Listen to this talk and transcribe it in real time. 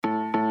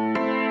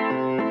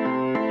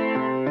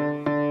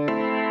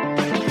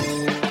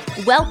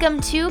Welcome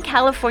to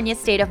California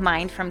State of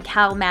Mind from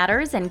Cal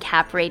Matters and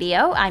Cap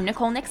Radio. I'm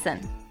Nicole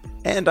Nixon.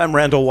 And I'm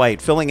Randall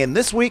White, filling in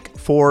this week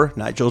for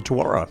Nigel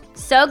Tuora.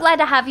 So glad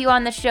to have you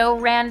on the show,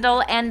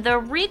 Randall. And the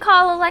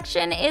recall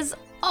election is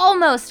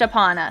almost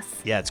upon us.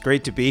 Yeah, it's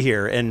great to be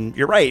here. And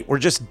you're right, we're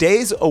just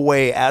days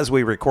away as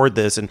we record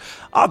this. And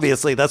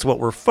obviously, that's what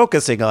we're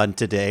focusing on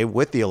today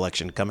with the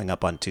election coming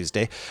up on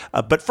Tuesday.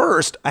 But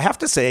first, I have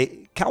to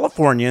say,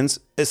 Californians,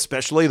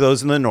 especially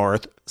those in the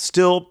north,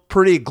 still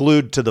pretty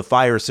glued to the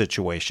fire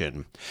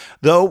situation.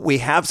 Though we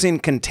have seen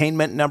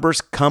containment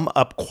numbers come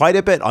up quite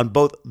a bit on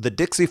both the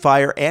Dixie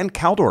Fire and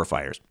Caldor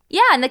fires.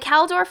 Yeah, and the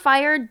Caldor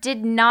fire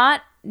did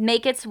not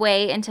make its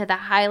way into the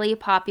highly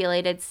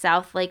populated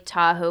South Lake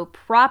Tahoe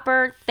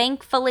proper,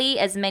 thankfully,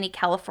 as many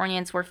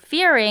Californians were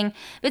fearing,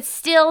 but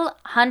still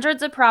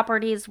hundreds of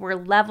properties were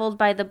leveled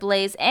by the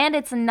blaze, and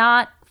it's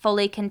not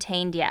fully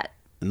contained yet.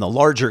 And the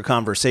larger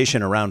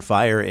conversation around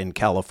fire in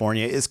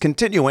California is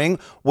continuing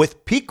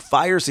with peak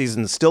fire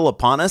season still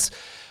upon us.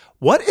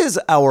 What is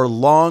our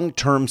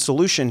long-term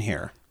solution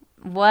here?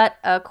 What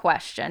a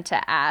question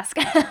to ask.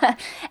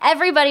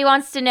 Everybody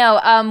wants to know.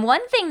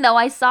 One thing, though,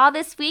 I saw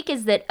this week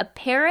is that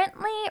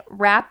apparently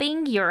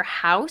wrapping your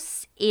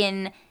house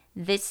in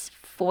this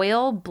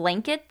foil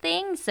blanket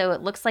thing, so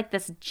it looks like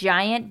this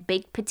giant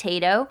baked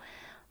potato,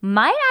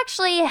 might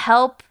actually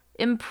help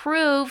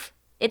improve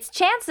its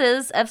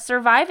chances of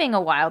surviving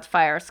a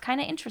wildfire. It's kind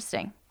of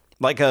interesting.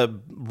 Like a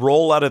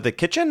roll out of the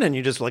kitchen and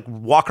you just like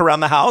walk around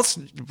the house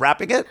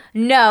wrapping it?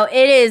 No,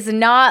 it is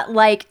not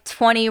like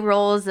 20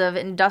 rolls of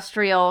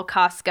industrial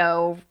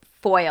Costco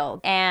foil.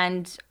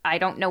 And I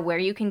don't know where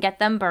you can get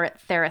them, but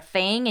they're a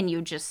thing. And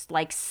you just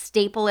like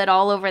staple it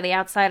all over the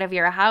outside of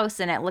your house.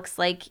 And it looks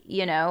like,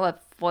 you know, a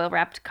foil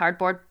wrapped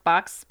cardboard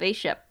box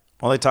spaceship.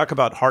 Well, they talk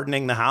about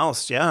hardening the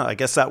house. Yeah, I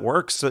guess that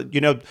works. So,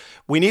 you know,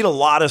 we need a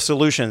lot of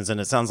solutions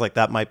and it sounds like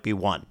that might be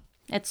one.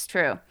 It's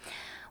true.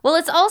 Well,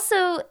 it's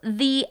also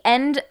the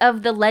end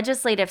of the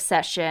legislative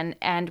session,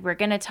 and we're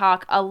going to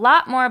talk a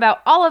lot more about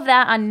all of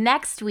that on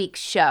next week's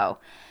show.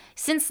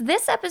 Since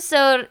this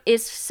episode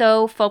is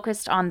so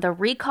focused on the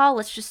recall,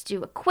 let's just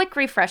do a quick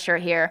refresher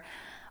here.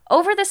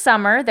 Over the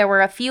summer, there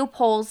were a few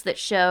polls that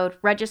showed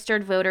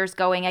registered voters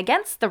going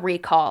against the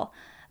recall.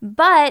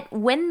 But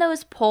when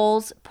those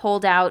polls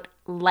pulled out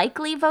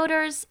likely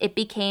voters, it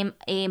became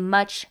a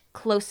much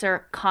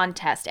closer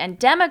contest, and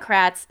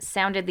Democrats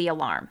sounded the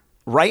alarm.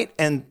 Right.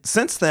 And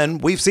since then,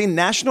 we've seen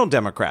national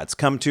Democrats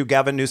come to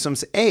Gavin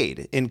Newsom's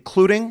aid,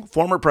 including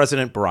former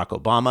President Barack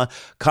Obama,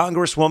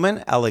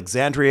 Congresswoman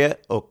Alexandria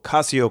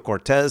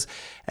Ocasio-Cortez,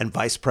 and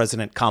Vice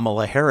President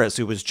Kamala Harris,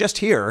 who was just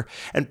here.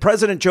 And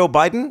President Joe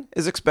Biden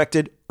is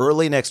expected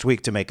early next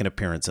week to make an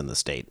appearance in the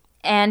state.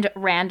 And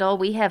Randall,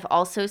 we have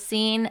also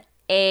seen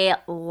a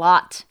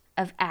lot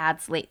of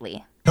ads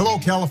lately. Hello,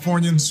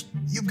 Californians.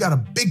 You've got a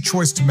big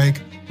choice to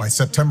make by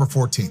September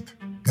 14th.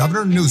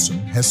 Governor Newsom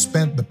has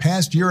spent the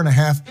past year and a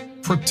half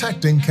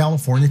protecting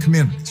California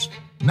communities.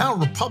 Now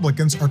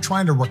Republicans are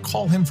trying to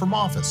recall him from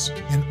office.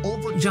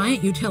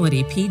 Giant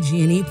utility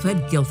PG&E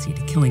pled guilty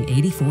to killing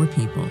 84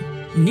 people.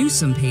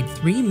 Newsom paid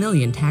 $3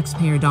 million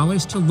taxpayer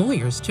dollars to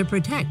lawyers to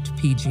protect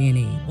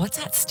PG&E. What's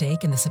at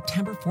stake in the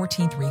September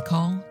 14th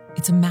recall?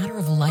 It's a matter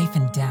of life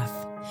and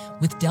death.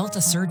 With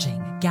Delta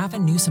surging,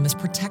 Gavin Newsom is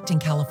protecting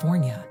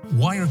California.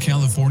 Why are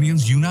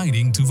Californians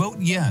uniting to vote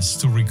yes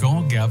to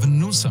recall Gavin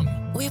Newsom?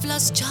 We've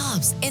lost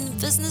jobs and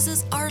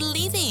businesses are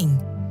leaving.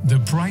 The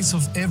price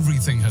of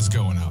everything has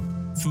gone up.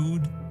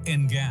 Food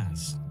and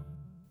gas.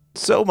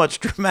 So much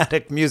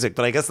dramatic music,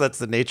 but I guess that's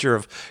the nature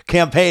of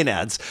campaign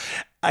ads.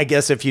 I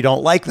guess if you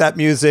don't like that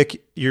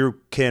music,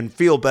 you can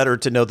feel better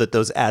to know that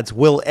those ads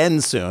will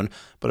end soon.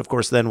 But of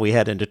course, then we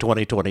head into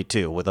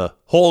 2022 with a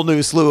whole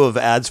new slew of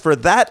ads for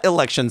that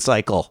election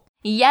cycle.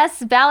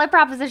 Yes, ballot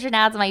proposition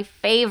ads, my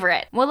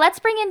favorite. Well, let's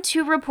bring in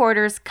two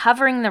reporters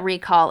covering the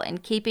recall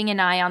and keeping an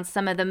eye on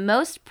some of the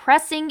most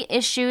pressing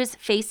issues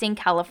facing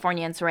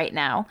Californians right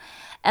now.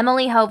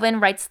 Emily Hoven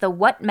writes the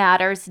What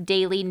Matters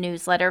daily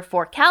newsletter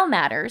for Cal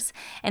Matters,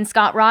 and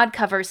Scott Rodd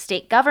covers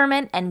state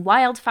government and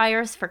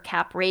wildfires for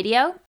Cap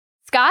Radio.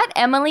 Scott,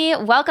 Emily,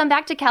 welcome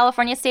back to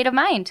California State of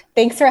Mind.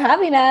 Thanks for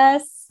having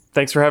us.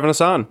 Thanks for having us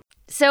on.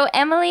 So,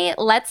 Emily,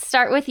 let's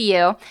start with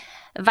you.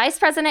 Vice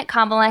President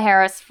Kamala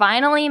Harris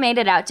finally made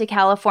it out to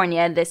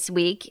California this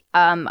week.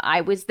 I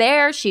was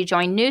there. She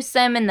joined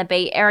Newsom in the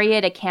Bay Area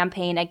to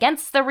campaign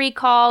against the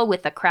recall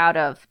with a crowd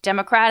of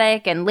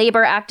Democratic and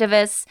labor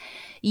activists.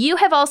 You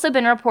have also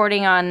been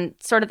reporting on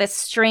sort of this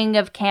string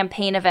of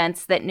campaign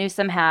events that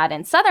Newsom had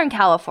in Southern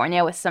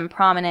California with some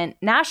prominent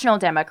national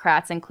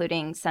Democrats,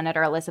 including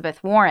Senator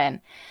Elizabeth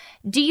Warren.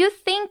 Do you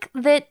think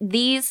that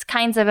these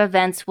kinds of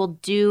events will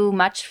do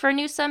much for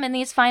Newsom in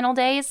these final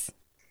days?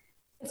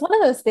 It's one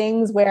of those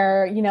things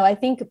where, I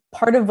think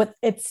part of what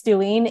it's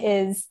doing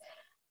is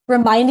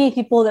reminding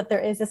people that there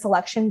is this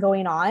election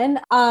going on,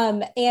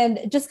 and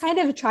just kind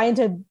of trying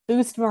to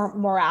boost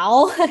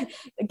morale,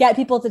 get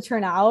people to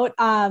turn out.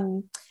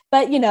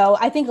 But,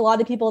 I think a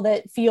lot of people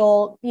that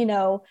feel,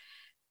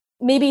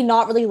 maybe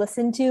not really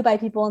listened to by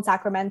people in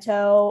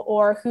Sacramento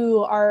or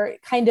who are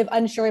kind of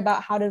unsure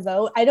about how to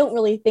vote, I don't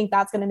really think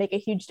that's going to make a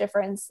huge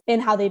difference in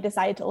how they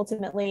decide to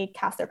ultimately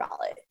cast their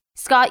ballot.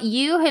 Scott,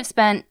 you have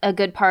spent a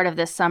good part of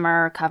this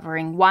summer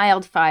covering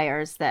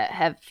wildfires that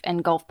have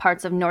engulfed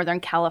parts of Northern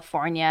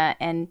California,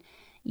 and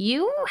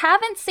you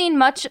haven't seen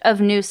much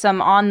of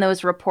Newsom on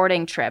those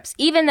reporting trips,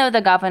 even though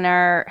the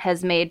governor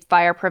has made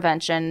fire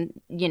prevention,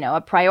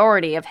 a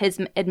priority of his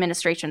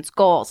administration's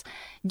goals.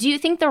 Do you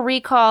think the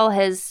recall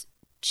has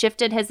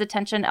shifted his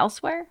attention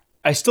elsewhere?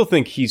 I still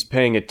think he's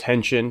paying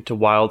attention to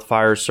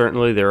wildfires.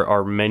 Certainly, there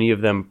are many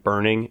of them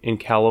burning in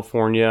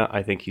California.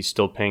 I think he's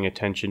still paying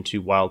attention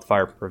to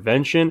wildfire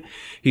prevention.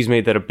 He's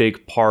made that a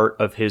big part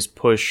of his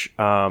push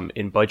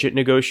in budget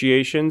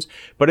negotiations.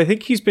 But I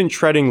think he's been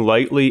treading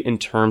lightly in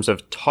terms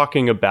of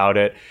talking about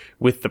it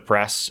with the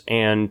press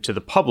and to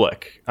the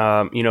public.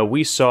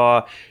 We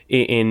saw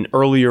in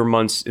earlier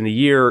months in the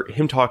year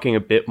him talking a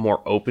bit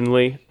more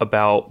openly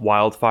about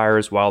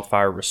wildfires,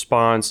 wildfire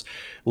response,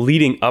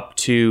 leading up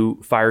to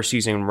fire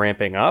season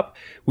ramping up.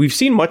 We've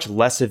seen much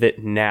less of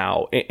it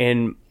now,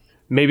 and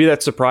maybe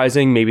that's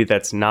surprising, maybe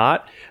that's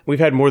not. We've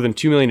had more than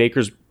 2 million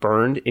acres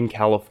burned in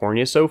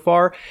California so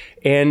far,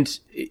 and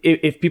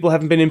if people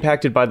haven't been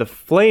impacted by the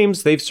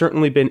flames, they've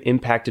certainly been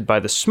impacted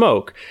by the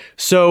smoke.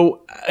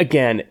 So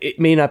again, it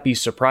may not be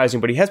surprising,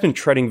 but he has been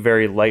treading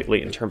very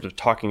lightly in terms of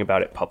talking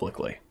about it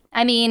publicly.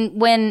 I mean,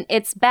 when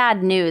it's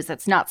bad news,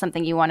 it's not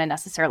something you want to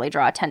necessarily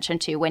draw attention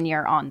to when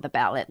you're on the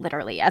ballot,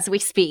 literally, as we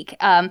speak.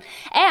 And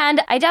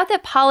I doubt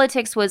that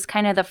politics was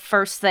kind of the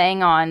first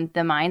thing on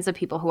the minds of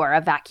people who are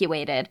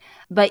evacuated.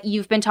 But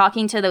you've been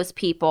talking to those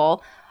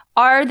people.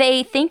 Are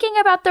they thinking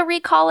about the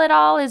recall at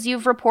all, as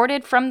you've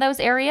reported from those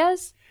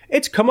areas?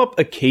 It's come up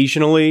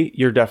occasionally.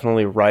 You're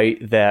definitely right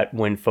that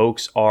when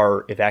folks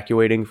are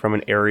evacuating from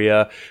an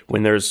area,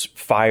 when there's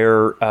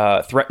fire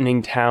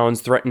threatening towns,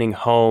 threatening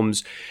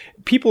homes,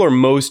 people are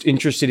most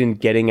interested in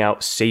getting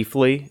out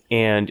safely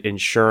and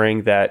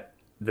ensuring that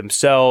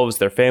themselves,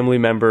 their family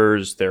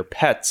members, their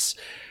pets,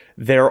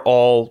 they're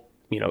all,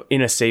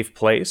 in a safe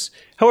place.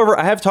 However,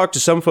 I have talked to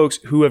some folks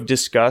who have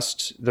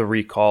discussed the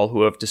recall,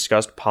 who have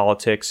discussed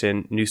politics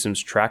and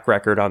Newsom's track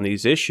record on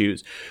these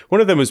issues. One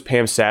of them was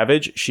Pam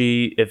Savage.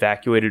 She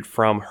evacuated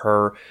from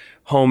her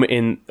home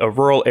in a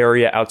rural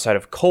area outside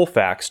of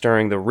Colfax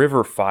during the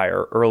river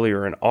fire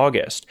earlier in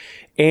August.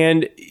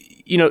 And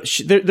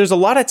there's a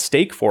lot at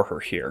stake for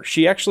her here.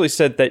 She actually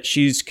said that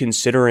she's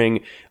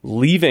considering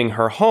leaving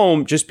her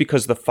home just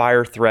because the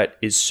fire threat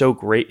is so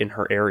great in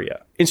her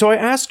area. And so I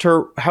asked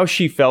her how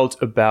she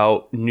felt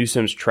about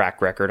Newsom's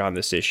track record on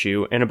this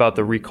issue and about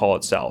the recall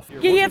itself.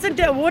 He hasn't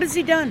done. What has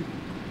he done?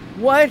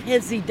 What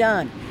has he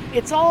done?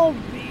 It's all,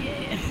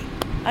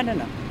 I don't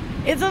know.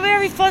 It's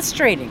very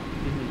frustrating.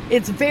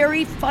 It's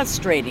very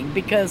frustrating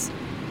because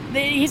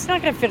he's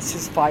not going to fix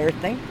his fire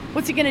thing.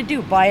 What's he going to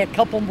do? Buy a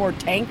couple more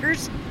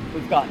tankers?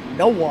 We've got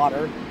no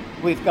water.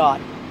 We've got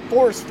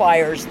forest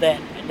fires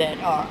that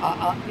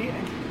are,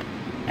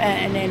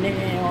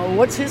 and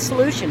what's his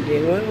solution,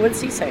 dude? What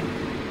does he say?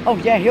 Oh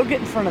yeah, he'll get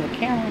in front of the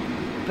camera,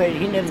 but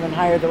he doesn't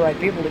hire the right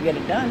people to get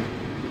it done.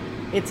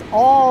 It's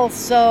all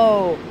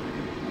so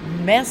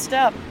messed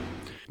up.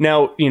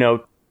 Now,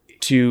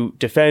 to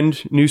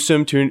defend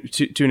Newsom to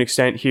an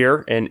extent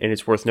here, and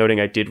it's worth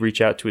noting, I did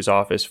reach out to his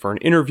office for an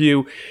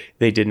interview.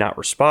 They did not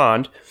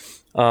respond.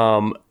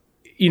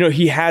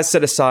 He has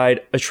set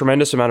aside a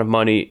tremendous amount of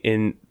money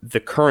in the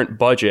current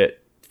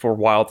budget for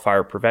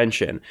wildfire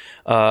prevention,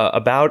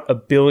 about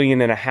 $1.5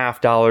 billion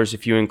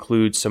if you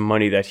include some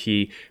money that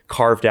he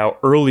carved out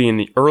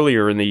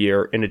earlier in the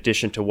year, in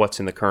addition to what's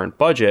in the current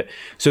budget.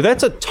 So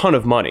that's a ton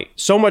of money.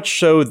 So much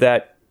so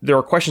that there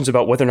are questions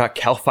about whether or not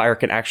CAL FIRE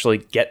can actually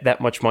get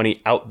that much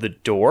money out the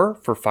door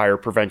for fire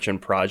prevention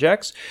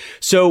projects.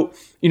 So,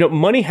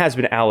 money has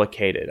been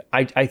allocated.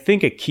 I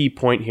think a key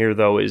point here,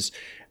 though, is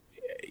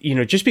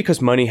just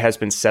because money has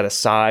been set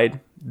aside,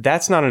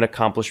 that's not an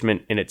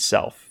accomplishment in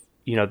itself.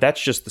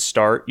 That's just the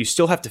start. You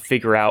still have to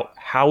figure out,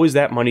 how is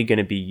that money going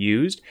to be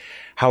used?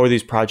 How are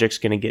these projects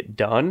going to get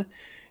done?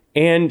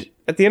 And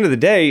at the end of the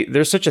day,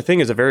 there's such a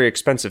thing as a very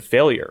expensive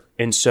failure.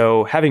 And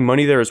so having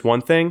money there is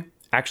one thing.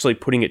 Actually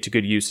putting it to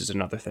good use is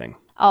another thing.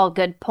 All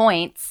good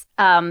points.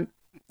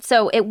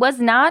 So it was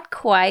not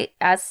quite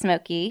as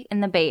smoky in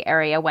the Bay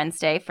Area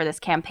Wednesday for this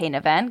campaign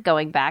event,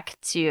 going back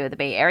to the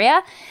Bay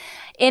Area.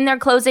 In their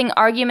closing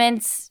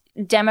arguments,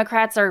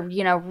 Democrats are,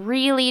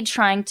 really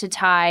trying to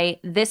tie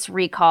this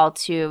recall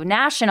to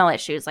national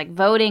issues like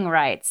voting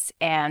rights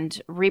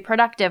and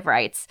reproductive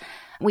rights.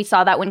 We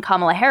saw that when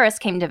Kamala Harris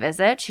came to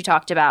visit. She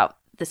talked about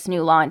this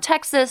new law in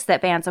Texas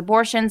that bans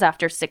abortions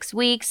after 6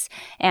 weeks,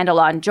 and a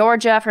law in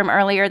Georgia from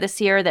earlier this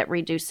year that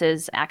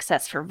reduces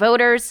access for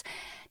voters.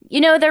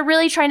 They're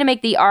really trying to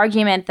make the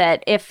argument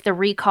that if the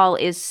recall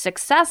is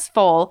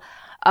successful,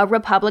 a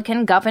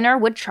Republican governor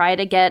would try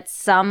to get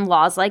some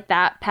laws like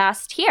that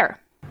passed here.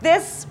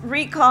 This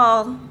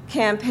recall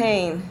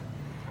campaign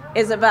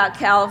is about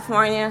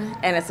California,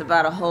 and it's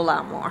about a whole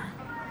lot more.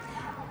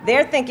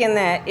 They're thinking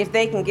that if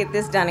they can get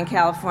this done in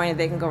California,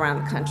 they can go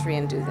around the country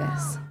and do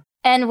this.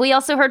 And we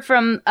also heard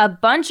from a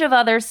bunch of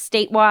other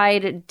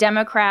statewide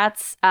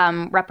Democrats.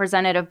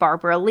 Representative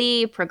Barbara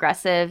Lee,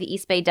 progressive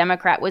East Bay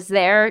Democrat, was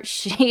there.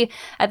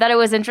 I thought it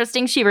was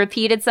interesting. She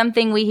repeated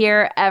something we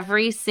hear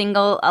every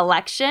single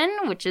election,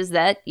 which is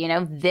that,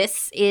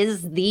 this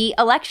is the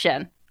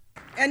election.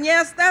 And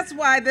yes, that's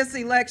why this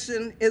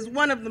election is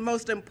one of the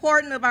most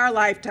important of our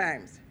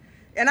lifetimes.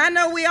 And I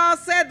know we all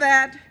said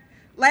that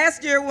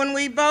last year when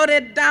we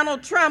voted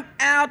Donald Trump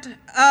out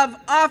of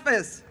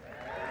office.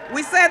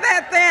 We said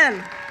that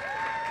then.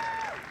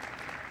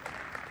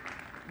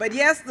 But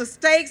yes, the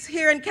stakes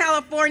here in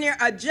California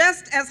are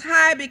just as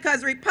high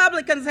because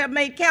Republicans have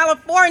made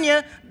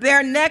California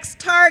their next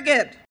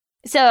target.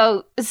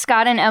 So,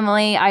 Scott and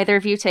Emily, either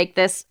of you take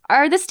this.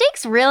 Are the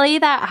stakes really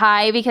that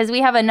high? Because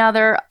we have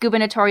another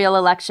gubernatorial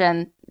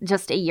election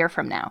just a year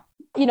from now.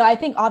 I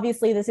think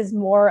obviously this is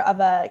more of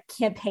a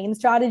campaign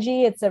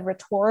strategy. It's a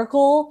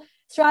rhetorical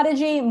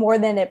strategy more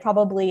than it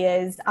probably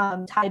is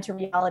tied to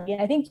reality.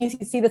 And I think you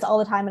see this all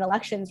the time in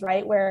elections,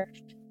 right? Where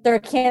they're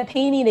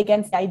campaigning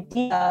against the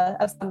idea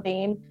of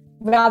something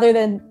rather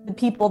than the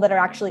people that are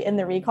actually in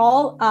the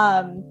recall.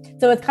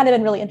 So it's kind of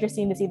been really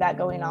interesting to see that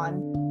going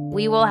on.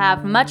 We will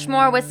have much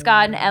more with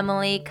Scott and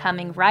Emily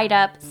coming right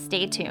up.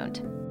 Stay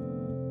tuned.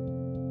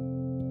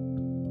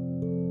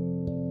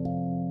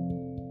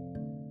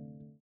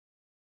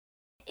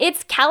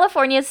 It's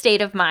California's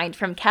State of Mind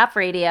from Cap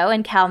Radio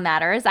and Cal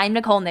Matters. I'm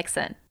Nicole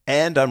Nixon.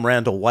 And I'm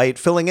Randall White,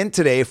 filling in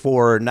today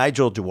for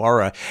Nigel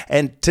Duara.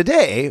 And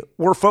today,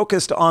 we're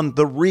focused on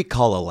the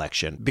recall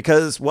election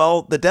because,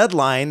 the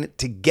deadline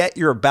to get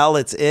your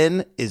ballots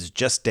in is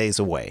just days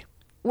away.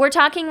 We're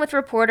talking with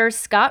reporters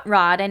Scott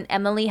Rodd and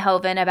Emily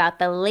Hoven about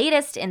the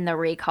latest in the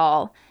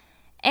recall.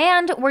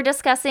 And we're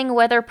discussing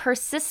whether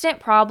persistent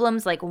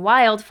problems like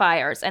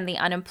wildfires and the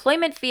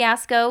unemployment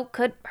fiasco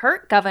could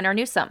hurt Governor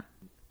Newsom.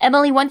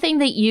 Emily, one thing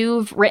that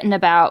you've written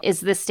about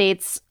is the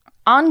state's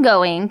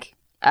ongoing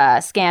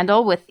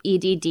scandal with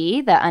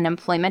EDD, the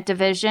unemployment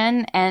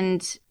division,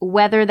 and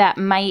whether that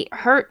might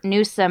hurt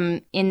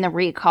Newsom in the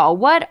recall.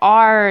 What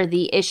are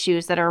the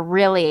issues that are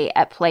really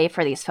at play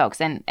for these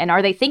folks, and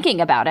are they thinking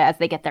about it as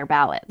they get their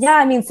ballots?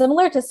 Yeah,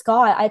 similar to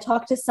Scott, I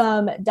talked to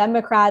some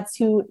Democrats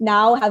who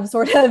now have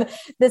sort of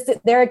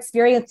their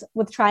experience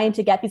with trying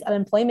to get these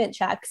unemployment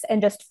checks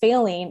and just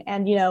failing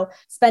and,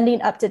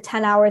 spending up to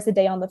 10 hours a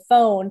day on the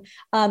phone,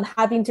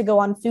 having to go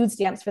on food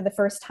stamps for the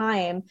first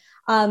time.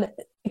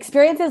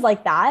 Experiences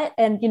like that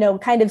and,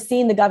 kind of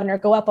seeing the governor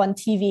go up on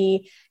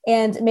TV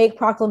and make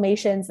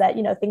proclamations that,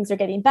 things are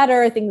getting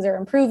better, things are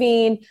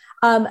improving.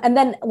 And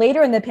then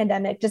later in the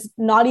pandemic, just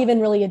not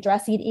even really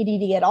addressing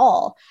EDD at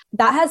all.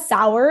 That has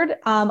soured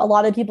a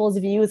lot of people's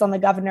views on the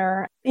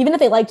governor, even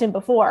if they liked him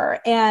before.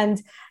 And,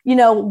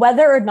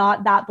 whether or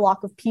not that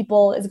block of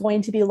people is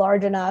going to be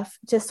large enough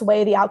to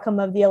sway the outcome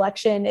of the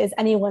election is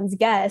anyone's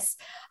guess.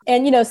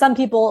 And, some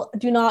people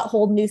do not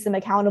hold Newsom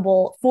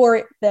accountable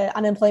for the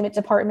unemployment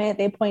department.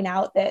 They point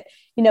out that,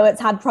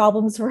 it's had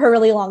problems for a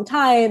really long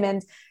time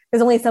and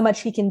there's only so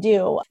much he can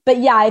do. But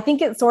yeah, I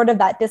think it's sort of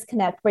that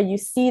disconnect where you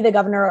see the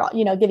governor,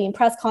 giving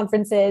press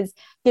conferences,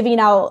 giving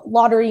out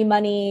lottery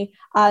money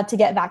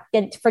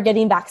for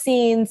getting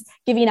vaccines,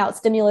 giving out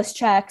stimulus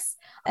checks.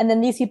 And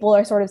then these people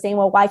are sort of saying,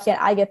 well, why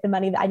can't I get the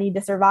money that I need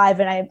to survive?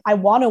 And I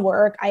want to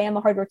work. I am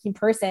a hardworking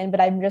person, but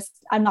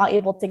I'm not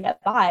able to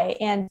get by.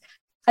 And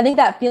I think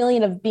that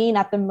feeling of being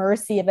at the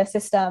mercy of a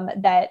system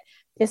that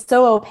is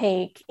so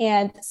opaque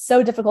and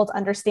so difficult to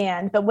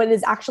understand, but what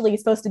is actually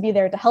supposed to be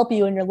there to help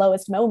you in your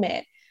lowest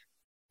moment.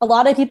 A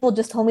lot of people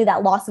just told me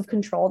that loss of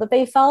control that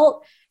they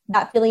felt,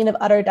 that feeling of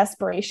utter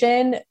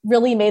desperation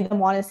really made them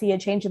want to see a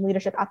change in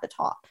leadership at the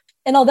top.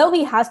 And although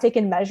he has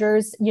taken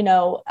measures,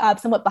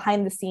 somewhat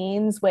behind the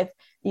scenes with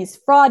these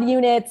fraud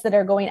units that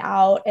are going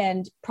out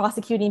and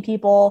prosecuting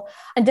people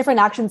and different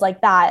actions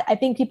like that, I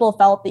think people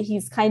felt that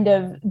he's kind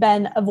of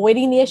been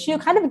avoiding the issue,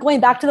 kind of going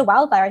back to the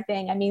wildfire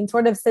thing.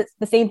 Sort of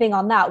the same thing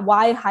on that.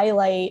 Why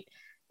highlight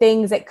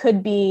things that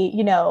could be,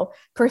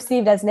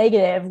 perceived as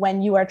negative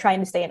when you are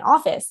trying to stay in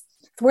office?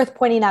 It's worth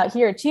pointing out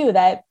here, too,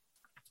 that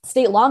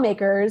state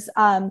lawmakers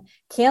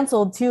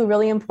canceled 2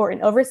 really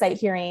important oversight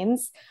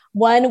hearings.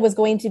 One was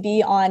going to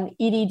be on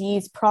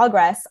EDD's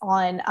progress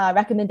on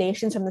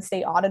recommendations from the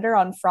state auditor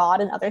on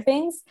fraud and other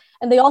things.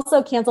 And they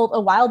also canceled a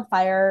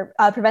wildfire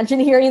prevention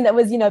hearing that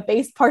was,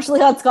 based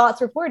partially on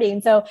Scott's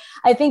reporting. So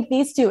I think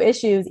these 2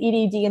 issues,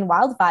 EDD and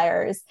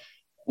wildfires,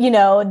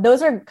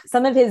 those are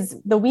some of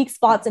the weak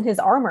spots in his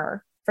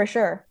armor, for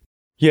sure.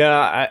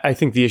 Yeah, I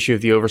think the issue of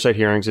the oversight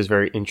hearings is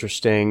very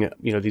interesting.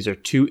 These are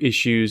 2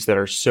 issues that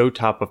are so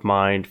top of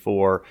mind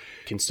for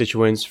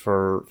constituents,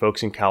 for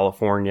folks in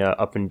California,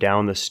 up and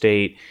down the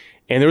state.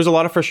 And there was a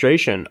lot of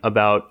frustration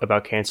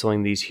about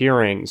canceling these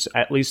hearings,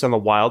 at least on the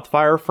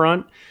wildfire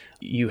front.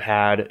 You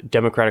had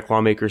Democratic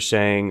lawmakers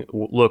saying,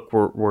 look,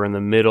 we're in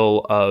the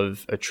middle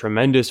of a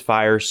tremendous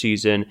fire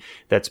season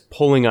that's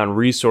pulling on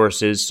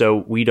resources,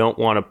 so we don't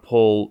want to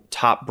pull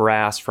top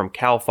brass from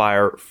CAL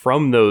FIRE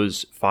from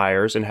those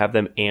fires and have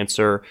them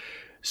answer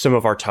some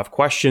of our tough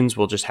questions.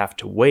 We'll just have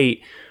to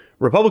wait.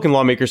 Republican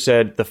lawmakers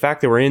said the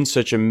fact that we're in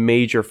such a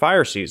major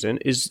fire season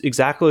is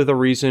exactly the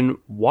reason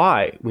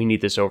why we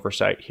need this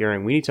oversight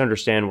hearing. We need to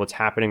understand what's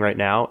happening right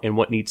now and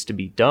what needs to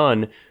be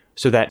done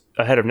so that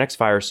ahead of next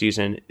fire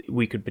season,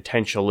 we could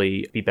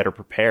potentially be better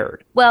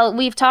prepared. Well,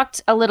 we've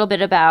talked a little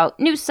bit about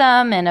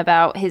Newsom and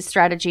about his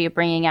strategy of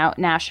bringing out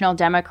national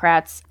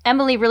Democrats.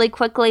 Emily, really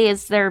quickly,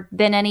 has there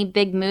been any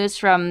big moves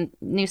from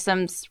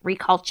Newsom's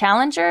recall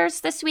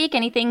challengers this week?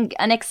 Anything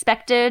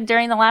unexpected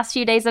during the last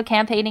few days of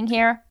campaigning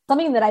here?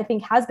 Something that I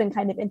think has been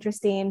kind of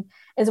interesting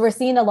is we're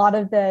seeing a lot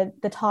of the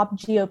top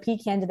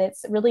GOP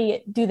candidates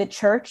really do the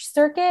church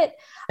circuit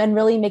and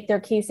really make their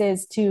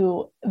cases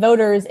to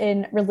voters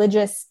in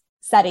religious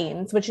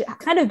settings, which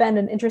kind of been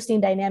an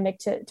interesting dynamic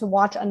to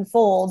watch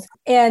unfold.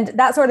 And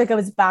that sort of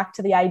goes back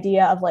to the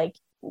idea of like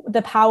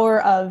the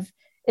power of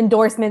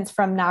endorsements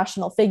from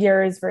national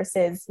figures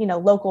versus,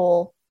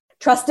 local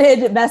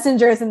trusted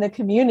messengers in the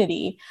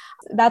community.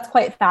 That's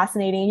quite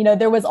fascinating.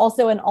 There was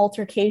also an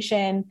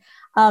altercation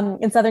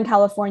in Southern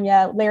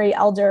California. Larry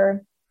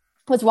Elder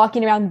was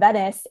walking around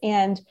Venice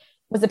and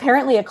was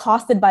apparently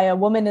accosted by a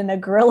woman in a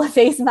gorilla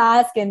face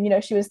mask. And,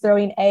 she was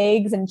throwing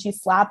eggs and she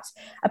slapped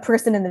a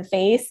person in the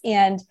face.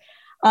 And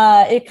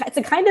it's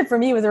a kind of, for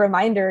me, was a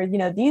reminder,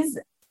 these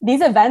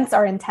events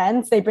are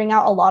intense. They bring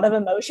out a lot of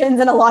emotions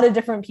in a lot of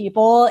different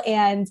people.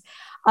 And,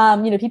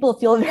 people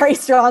feel very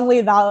strongly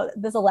about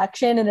this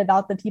election and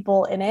about the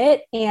people in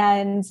it.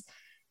 And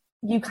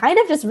you kind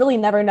of just really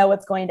never know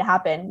what's going to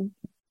happen.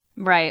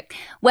 Right.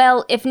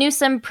 Well, if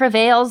Newsom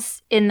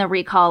prevails in the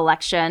recall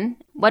election,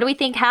 what do we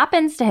think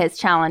happens to his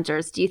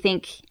challengers? Do you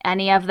think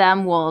any of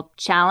them will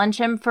challenge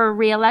him for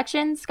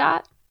re-election,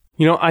 Scott?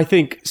 I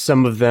think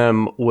some of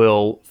them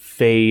will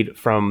fade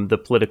from the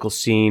political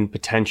scene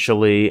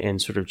potentially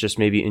and sort of just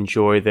maybe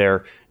enjoy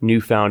their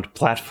newfound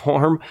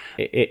platform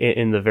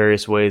in the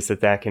various ways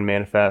that can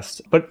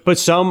manifest. But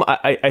some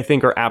I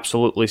think are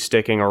absolutely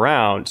sticking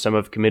around. Some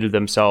have committed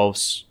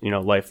themselves,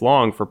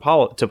 lifelong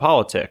to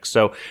politics.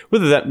 So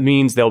whether that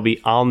means they'll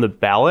be on the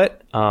ballot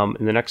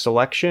in the next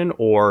election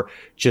or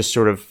just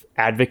sort of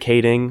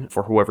advocating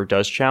for whoever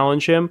does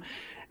challenge him,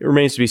 it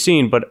remains to be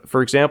seen. But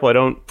for example, I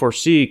don't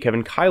foresee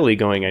Kevin Kiley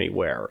going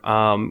anywhere.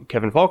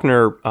 Kevin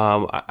Faulconer,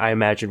 I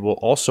imagine, will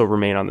also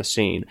remain on the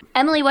scene.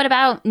 Emily, what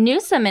about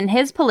Newsom and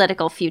his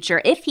political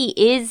future? If he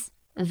is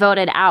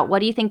voted out, what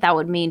do you think that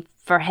would mean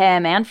for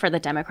him and for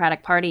the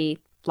Democratic Party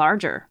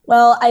larger?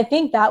 Well, I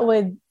think that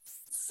would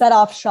set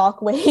off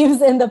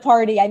shockwaves in the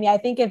party. I mean, I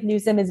think if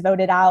Newsom is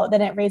voted out,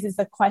 then it raises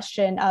the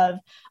question of,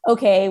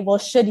 okay, well,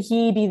 should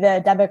he be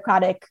the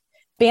Democratic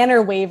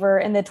banner waiver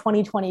in the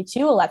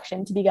 2022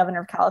 election to be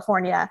governor of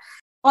California?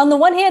 On the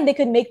one hand, they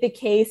could make the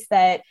case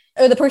that,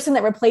 or the person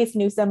that replaced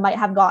Newsom might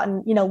have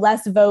gotten,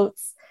 less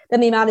votes than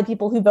the amount of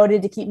people who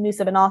voted to keep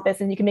Newsom in office.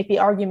 And you can make the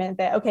argument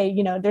that, okay,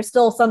 there's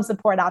still some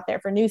support out there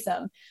for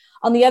Newsom.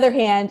 On the other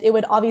hand, it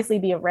would obviously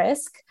be a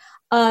risk.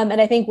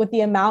 And I think with the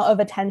amount of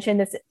attention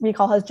this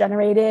recall has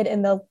generated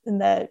in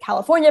the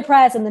California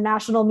press and the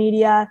national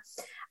media,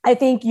 I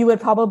think you would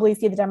probably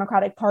see the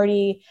Democratic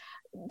Party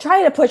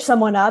trying to push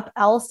someone up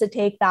else to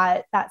take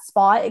that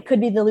spot. It could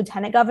be the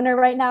lieutenant governor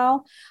right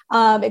now.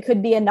 It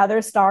could be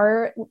another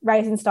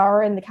rising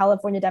star in the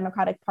California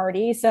Democratic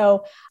Party.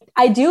 So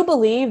I do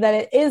believe that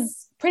it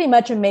is pretty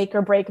much a make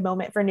or break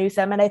moment for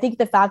Newsom. And I think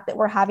the fact that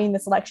we're having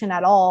this election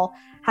at all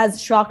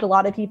has shocked a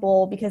lot of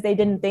people because they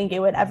didn't think it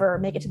would ever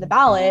make it to the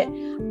ballot.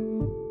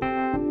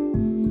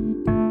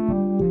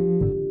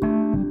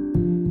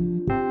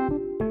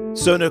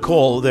 So,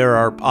 Nicole, there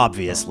are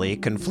obviously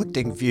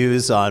conflicting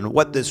views on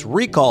what this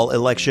recall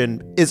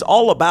election is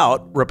all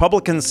about.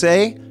 Republicans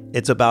say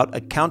it's about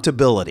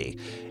accountability.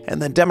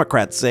 And then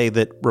Democrats say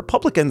that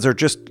Republicans are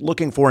just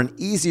looking for an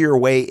easier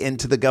way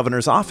into the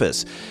governor's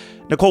office.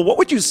 Nicole, what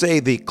would you say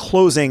the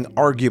closing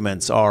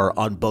arguments are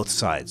on both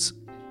sides?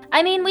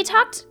 I mean, we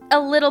talked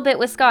a little bit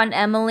with Scott and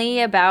Emily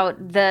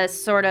about the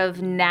sort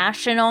of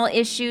national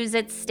issues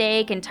at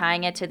stake and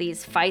tying it to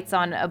these fights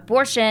on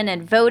abortion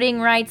and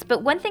voting rights.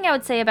 But one thing I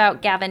would say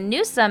about Gavin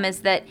Newsom is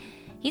that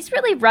he's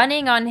really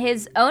running on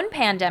his own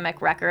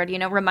pandemic record,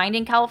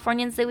 reminding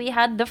Californians that we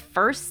had the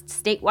first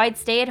statewide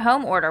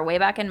stay-at-home order way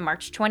back in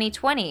March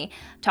 2020,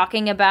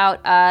 talking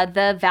about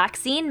the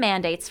vaccine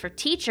mandates for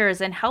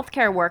teachers and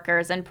healthcare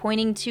workers and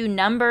pointing to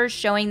numbers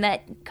showing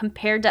that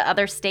compared to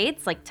other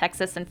states like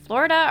Texas and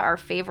Florida, our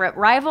favorite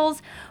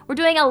rivals, we're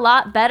doing a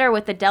lot better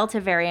with the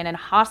Delta variant and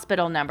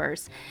hospital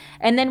numbers.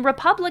 And then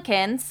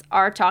Republicans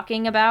are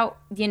talking about,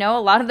 a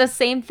lot of the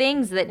same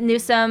things that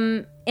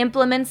Newsom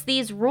implements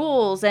these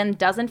rules and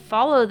doesn't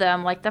follow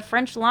them, like the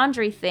French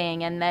Laundry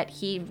thing, and that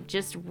he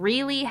just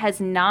really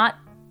has not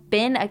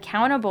been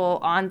accountable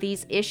on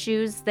these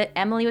issues that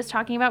Emily was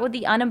talking about with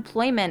the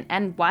unemployment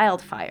and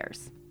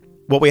wildfires.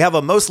 Well, we have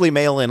a mostly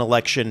mail-in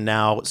election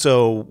now,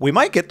 so we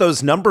might get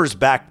those numbers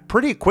back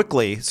pretty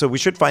quickly. So we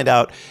should find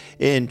out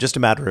in just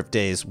a matter of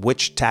days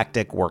which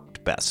tactic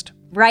worked best.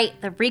 Right.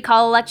 The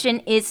recall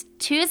election is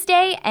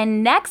Tuesday,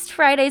 and next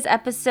Friday's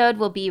episode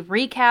will be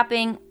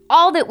recapping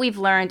all that we've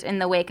learned in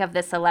the wake of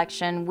this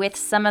election with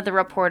some of the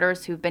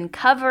reporters who've been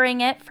covering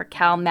it for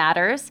Cal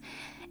Matters.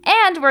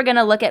 And we're going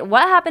to look at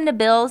what happened to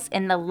bills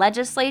in the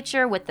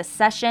legislature with the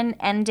session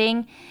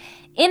ending.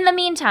 In the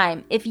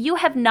meantime, if you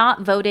have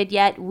not voted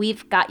yet,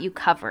 we've got you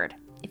covered.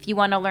 If you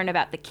want to learn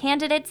about the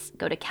candidates,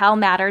 go to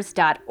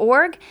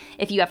calmatters.org.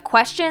 If you have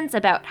questions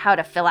about how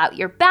to fill out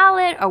your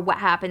ballot or what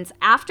happens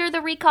after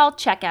the recall,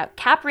 check out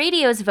Cap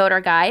Radio's voter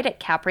guide at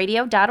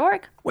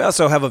capradio.org. We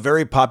also have a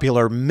very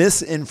popular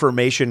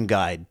misinformation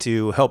guide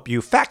to help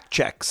you fact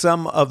check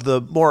some of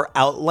the more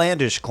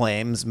outlandish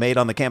claims made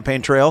on the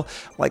campaign trail,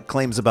 like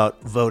claims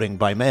about voting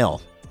by mail.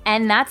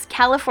 And that's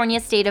California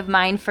State of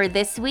Mind for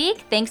this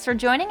week. Thanks for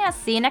joining us.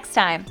 See you next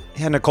time.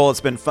 Yeah, Nicole,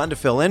 it's been fun to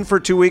fill in for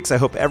 2 weeks. I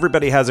hope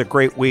everybody has a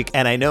great week.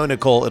 And I know,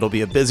 Nicole, it'll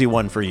be a busy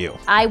one for you.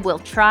 I will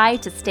try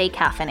to stay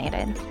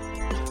caffeinated.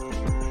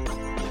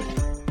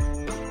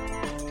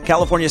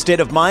 California State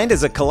of Mind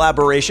is a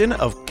collaboration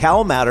of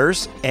Cal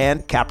Matters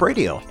and Cap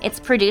Radio. It's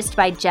produced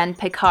by Jen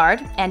Picard,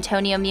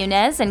 Antonio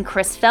Munez, and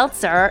Chris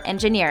Feltz are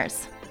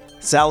engineers.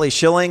 Sally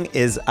Schilling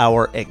is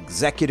our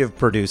executive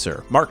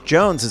producer. Mark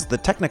Jones is the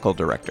technical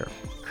director.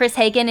 Chris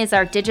Hagen is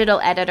our digital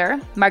editor.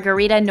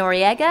 Margarita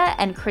Noriega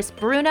and Chris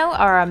Bruno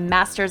are our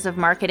masters of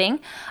marketing.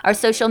 Our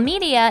social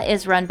media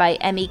is run by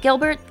Emmy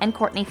Gilbert and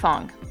Courtney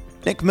Fong.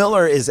 Nick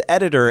Miller is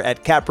editor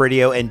at Cap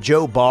Radio, and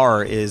Joe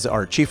Barr is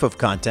our chief of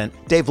content.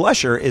 Dave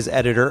Lesher is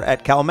editor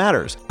at Cal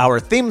Matters. Our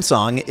theme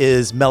song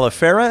is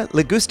Mellifera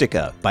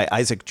Ligustica by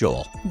Isaac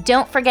Joel.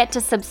 Don't forget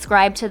to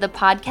subscribe to the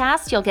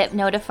podcast. You'll get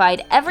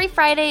notified every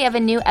Friday of a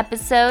new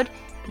episode.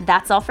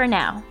 That's all for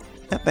now.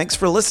 Thanks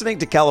for listening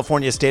to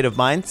California State of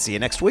Mind. See you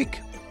next week.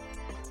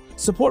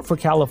 Support for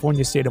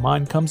California State of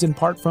Mind comes in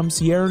part from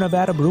Sierra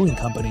Nevada Brewing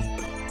Company.